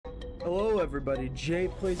Hello everybody, Jay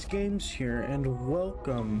Plays Games here, and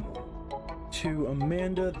welcome to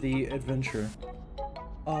Amanda the Adventure.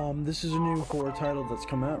 This is a new horror title that's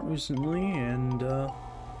come out recently, and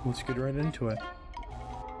let's get right into it.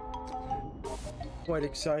 Quite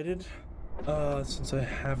excited, since I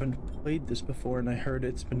haven't played this before, and I heard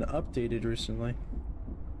it's been updated recently.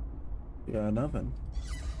 We got an oven.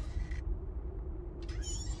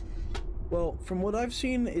 Well, from what I've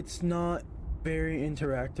seen, it's not very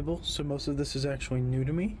interactable, so most of this is actually new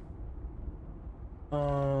to me.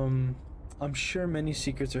 I'm sure many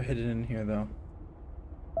secrets are hidden in here though.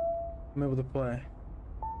 I'm able to play.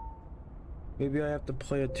 Maybe I have to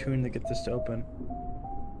play a tune to get this to open.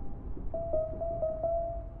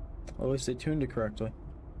 Or at least they tuned it correctly.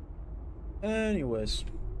 Anyways.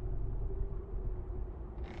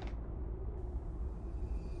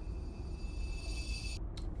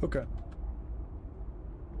 Okay.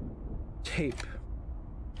 Tape.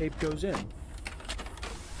 Tape goes in.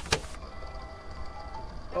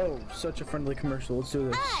 Oh, such a friendly commercial. Let's do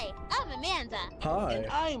this. Hi, I'm Amanda. Hi. And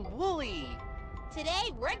I'm Wooly. Today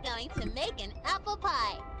we're going to make an apple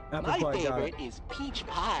pie. Apple My pie, favorite is peach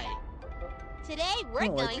pie. Today I we're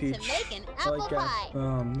don't like going to peach. make an I apple like pie.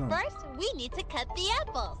 no. First, we need to cut the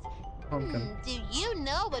apples. Pumpkin. Do you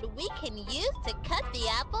know what we can use to cut the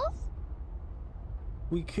apples?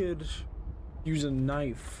 We could use a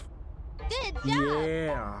knife. Good job.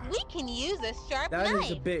 Yeah. We can use a sharp That knife.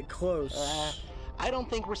 is a bit close. I don't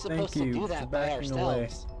think we're supposed Thank to you do for that by backing away.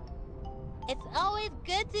 ourselves. It's always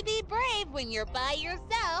good to be brave when you're by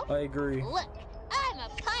yourself. I agree. Look, I'm a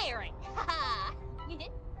pirate. Haha.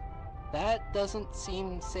 That doesn't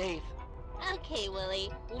seem safe. Okay, Willie,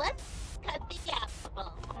 let's cut the apples.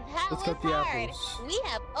 That Let's was cut the hard. apples. We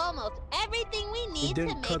have almost everything we need to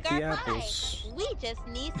didn't make cut our the pie. apples. We just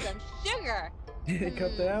need some sugar.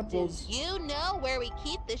 Cut the apples. Do you know where we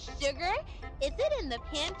keep the sugar? Is it in the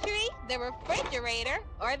pantry, the refrigerator,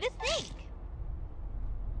 or the sink?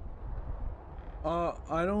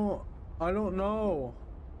 I don't know.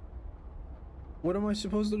 What am I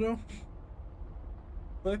supposed to do?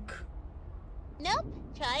 Click. Nope.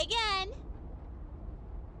 Try again.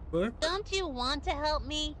 Click. Don't you want to help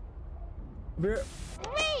me? Here.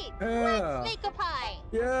 Great! Yeah. Let's make a pie.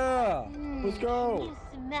 Yeah. Let's Can go. you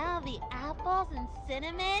smell the apples and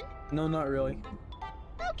cinnamon? No, not really.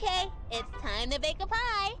 Okay, it's time to bake a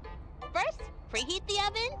pie. First, preheat the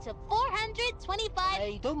oven to 425.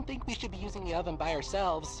 I don't think we should be using the oven by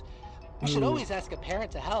ourselves. We should Ooh. always ask a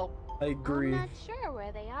parent to help. I agree. I'm not sure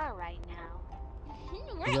where they are right now.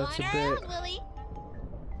 We're That's on a our bit- own, Willie.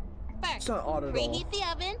 It's First, not odd at all. preheat the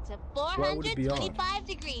oven to Why would it be odd? 425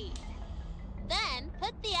 degrees. Then,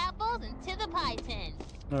 put the apples into the pie tin.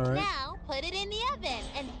 All right. Now, put it in the oven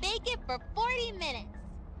and bake it for 40 minutes.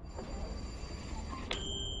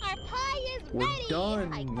 Our pie is We're ready.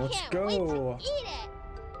 done. I Let's can't wait go. to eat it.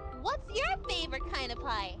 What's your favorite kind of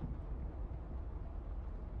pie?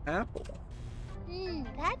 Apple.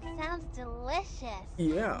 That sounds delicious.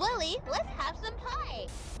 Yeah. Willie, let's have some pie.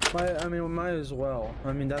 I mean, might as well.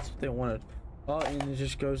 I mean, that's what they wanted. Oh, and it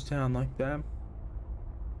just goes down like that.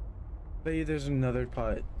 Bet there's another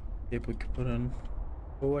pot tape we could put in.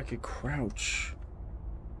 Oh, I could crouch.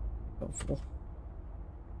 Helpful.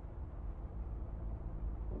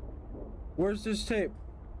 Where's this tape?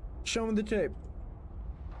 Show me the tape.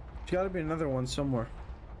 There's gotta be another one somewhere.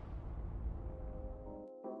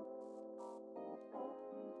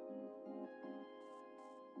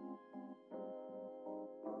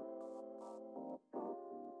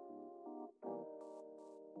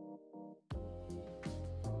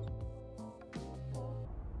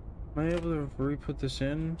 Am I able to re-put this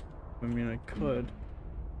in? I mean, I could.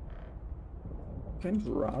 Can I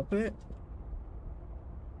drop it?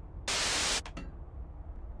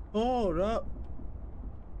 Hold up.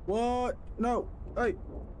 What? No. Hey.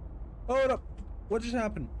 Hold up. What just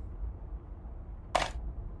happened?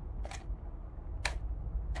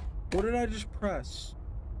 What did I just press?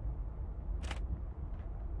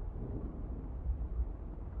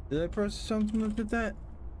 Did I press something that did that?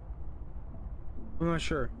 I'm not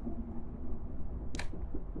sure.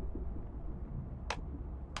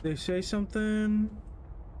 They say something.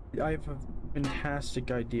 I have a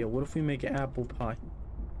fantastic idea. What if we make apple pie?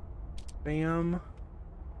 Bam.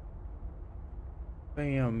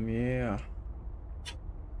 Bam, yeah.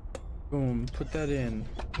 Boom, put that in.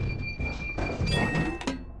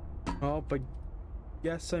 Oh, but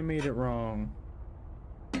yes, I made it wrong.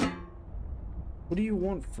 What do you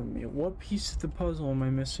want from me? What piece of the puzzle am I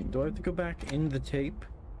missing? Do I have to go back in the tape?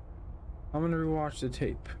 I'm gonna rewatch the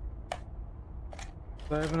tape.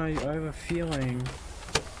 I have a feeling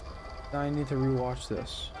that I need to rewatch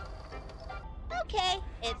this. Okay,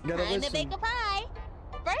 it's Gotta time to listen. bake a pie.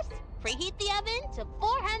 First, preheat the oven to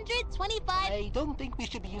 425. I don't think we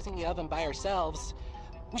should be using the oven by ourselves.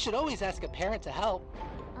 We should always ask a parent to help.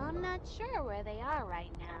 I'm not sure where they are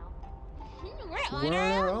right now. We're on We're on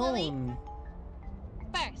our our own, Lily. own.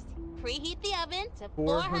 First, preheat the oven to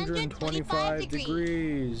 425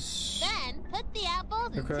 degrees. Then, put the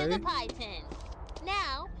apples into Okay. the pie tin.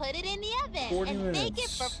 Now, put it in the oven 40 and bake it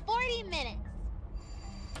for minutes. 40 minutes.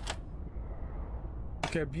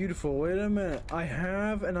 Okay, beautiful. Wait a minute. I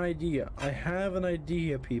have an idea.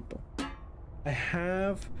 People. I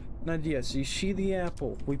have an idea. So you see the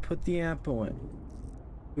apple. We put the apple in.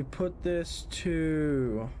 We put this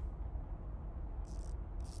to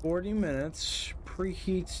 40 minutes.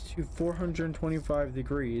 Preheats to 425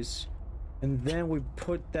 degrees. And then we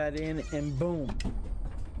put that in and boom.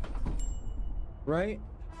 Right?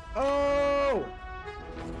 Oh!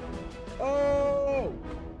 Oh!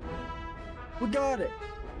 We got it!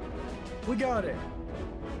 We got it!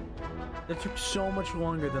 That took so much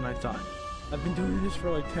longer than I thought. I've been doing this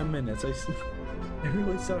for like 10 minutes. I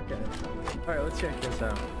really suck at it. Alright, let's check this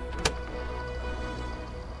out.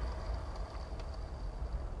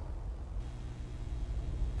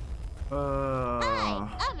 Hi,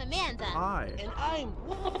 I'm Amanda. Hi. And I'm...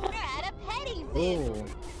 We're at a petting zoo. Oh.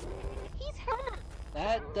 He's hurt.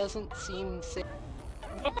 That doesn't seem safe.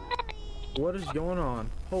 What is going on?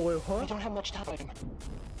 Oh, wait, We what? don't have much time.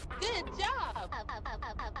 Good job.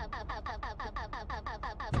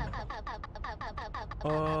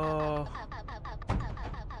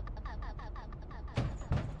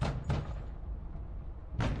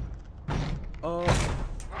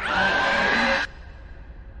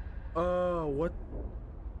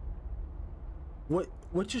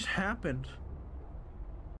 What just happened?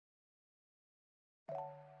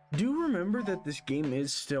 Do you remember that this game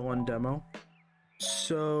is still on demo?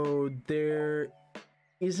 So there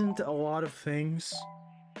isn't a lot of things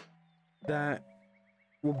that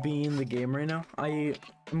will be in the game right now. I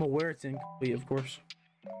am aware it's incomplete, of course.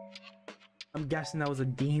 I'm guessing that was a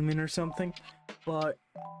demon or something, but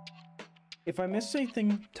if I missed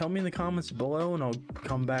anything, tell me in the comments below and I'll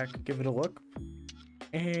come back, give it a look.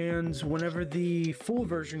 And whenever the full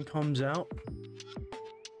version comes out,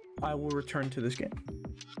 I will return to this game.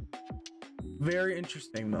 Very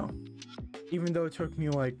interesting though, even though it took me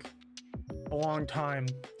like a long time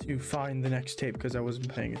to find the next tape because I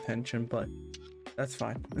wasn't paying attention, but that's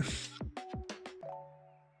fine.